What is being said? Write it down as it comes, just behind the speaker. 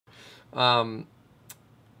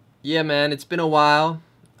Yeah, man, it's been a while.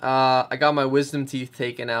 I got my wisdom teeth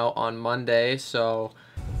taken out on Monday, so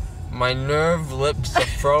my nerve lips are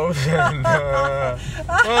frozen.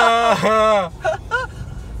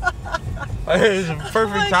 It's a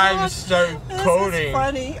perfect time to start coding.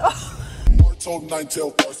 Funny.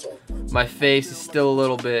 My face is still a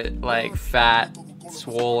little bit like fat,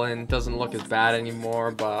 swollen, doesn't look as bad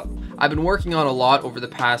anymore, but I've been working on a lot over the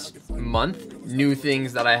past month, new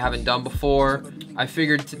things that I haven't done before. I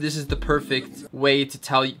figured this is the perfect way to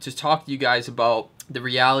talk to you guys about the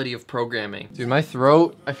reality of programming. Dude, my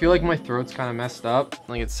throat, I feel like my throat's kind of messed up.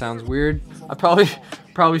 Like, it sounds weird. I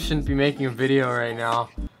probably shouldn't be making a video right now.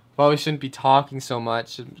 Probably shouldn't be talking so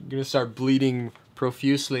much. I'm gonna start bleeding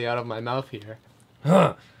profusely out of my mouth here.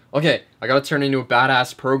 Okay, I gotta turn into a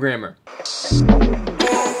badass programmer.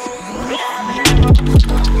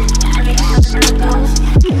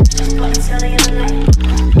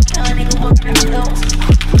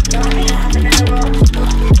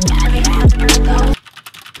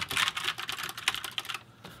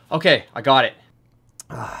 Okay, I got it.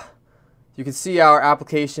 You can see our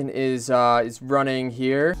application is running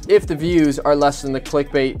here. If the views are less than the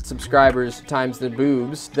clickbait subscribers times the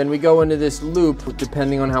boobs, then we go into this loop.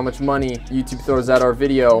 Depending on how much money YouTube throws at our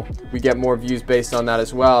video, we get more views based on that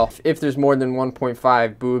as well. If there's more than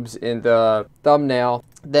 1.5 boobs in the thumbnail,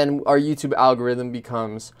 then our YouTube algorithm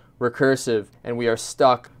becomes recursive and we are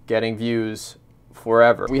stuck getting views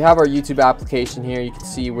forever. We have our YouTube application here. You can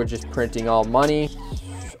see we're just printing all money.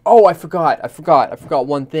 Oh, I forgot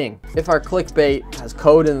one thing. If our clickbait has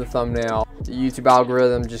code in the thumbnail, the YouTube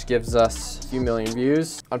algorithm just gives us a few million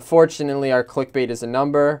views. Unfortunately, our clickbait is a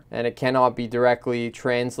number and it cannot be directly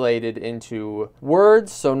translated into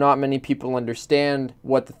words, so not many people understand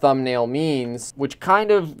what the thumbnail means, which kind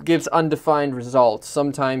of gives undefined results.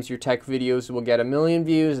 Sometimes your tech videos will get 1 million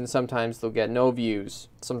views and sometimes they'll get no views.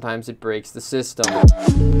 Sometimes it breaks the system.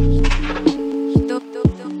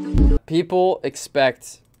 People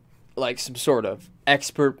expect like some sort of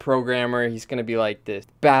expert programmer. He's gonna be like this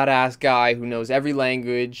badass guy who knows every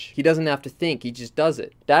language. He doesn't have to think, he just does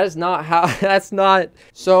it. That is not how, that's not.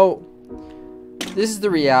 So this is the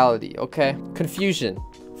reality, okay? Confusion,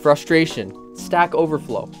 frustration, Stack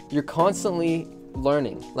Overflow. You're constantly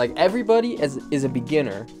learning. Like, everybody is a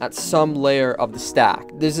beginner at some layer of the stack.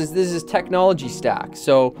 This is technology stack.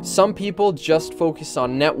 So some people just focus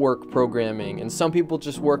on network programming and some people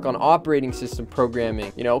just work on operating system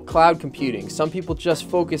programming, you know, cloud computing. Some people just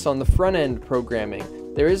focus on the front end programming.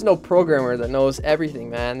 There is no programmer that knows everything,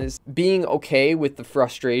 man. There's being okay with the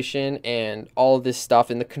frustration and all of this stuff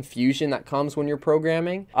and the confusion that comes when you're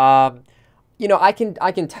programming. You know, I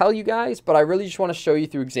can tell you guys, but I really just want to show you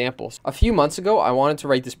through examples. A few months ago, I wanted to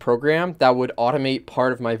write this program that would automate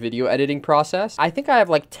part of my video editing process. I think I have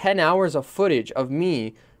like 10 hours of footage of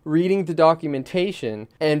me reading the documentation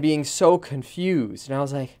and being so confused. And I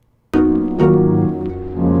was like,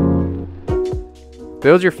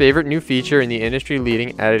 build your favorite new feature in the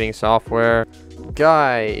industry-leading editing software.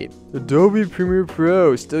 Guide. Adobe Premiere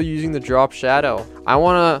Pro, still using the drop shadow. I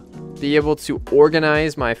want to be able to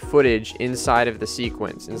organize my footage inside of the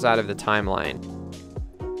sequence, inside of the timeline.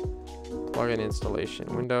 Plugin installation,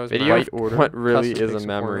 Windows, video order. What really is a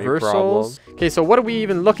memory problem? Okay, so what are we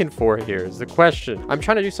even looking for here is the question. I'm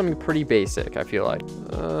trying to do something pretty basic, I feel like.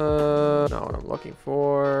 Not what I'm looking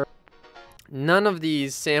for. None of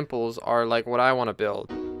these samples are like what I want to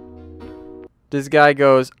build. This guy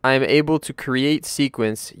goes, I am able to create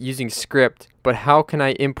sequence using script, but how can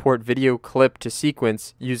I import video clip to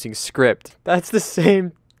sequence using script? That's the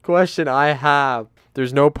same question I have.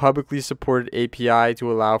 There's no publicly supported API to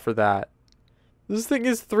allow for that. This thing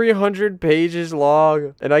is 300 pages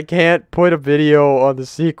long, and I can't put a video on the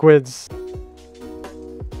sequence.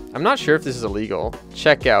 I'm not sure if this is illegal.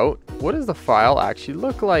 Check out. What does the file actually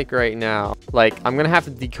look like right now? Like, I'm gonna have to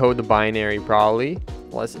decode the binary probably.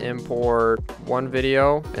 Let's import one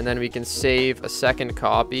video and then we can save a second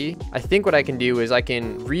copy. I think what I can do is I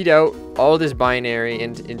can read out all this binary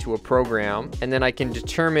into a program, and then I can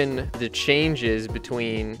determine the changes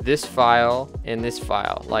between this file and this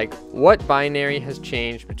file. Like, what binary has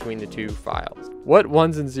changed between the two files? What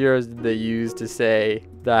ones and zeros did they use to say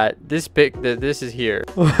that this is here?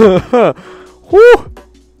 Whew!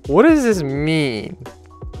 What does this mean?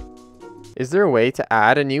 Is there a way to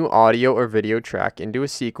add a new audio or video track into a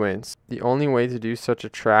sequence? The only way to do such a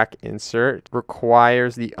track insert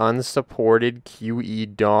requires the unsupported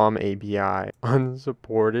QE DOM API.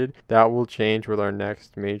 Unsupported? That will change with our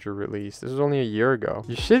next major release. This was only a year ago.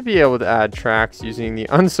 You should be able to add tracks using the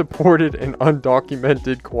unsupported and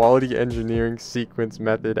undocumented quality engineering sequence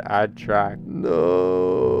method add track.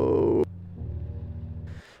 No.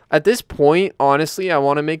 At this point, honestly, I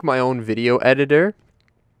want to make my own video editor,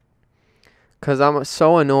 because I'm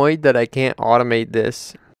so annoyed that I can't automate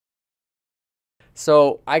this.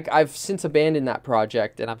 So I've since abandoned that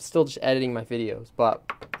project, and I'm still just editing my videos. But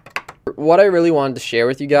what I really wanted to share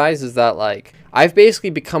with you guys is that, like, I've basically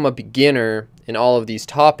become a beginner in all of these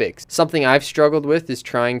topics. Something I've struggled with is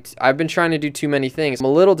I've been trying to do too many things. I'm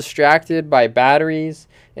a little distracted by batteries,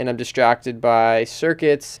 and I'm distracted by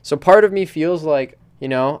circuits. So part of me feels like, you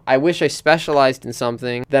know, I wish I specialized in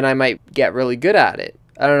something, then I might get really good at it.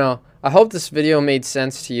 I don't know. I hope this video made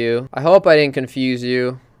sense to you. I hope I didn't confuse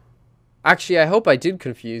you. Actually, I hope I did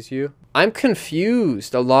confuse you. I'm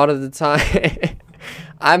confused a lot of the time.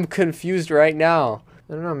 I'm confused right now.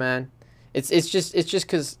 I don't know, man. It's just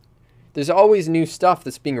because there's always new stuff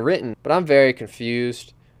that's being written, but I'm very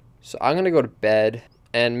confused. So I'm gonna go to bed,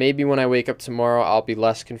 and maybe when I wake up tomorrow, I'll be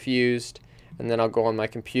less confused, and then I'll go on my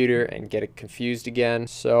computer and get it confused again.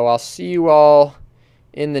 So I'll see you all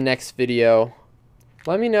in the next video.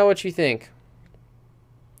 Let me know what you think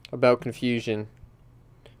about confusion.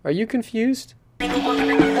 Are you confused? For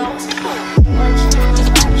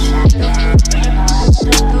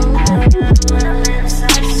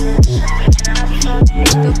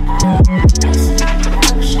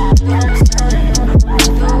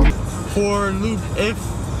loop, if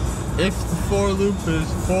the for loop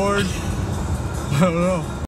is forward, I don't know.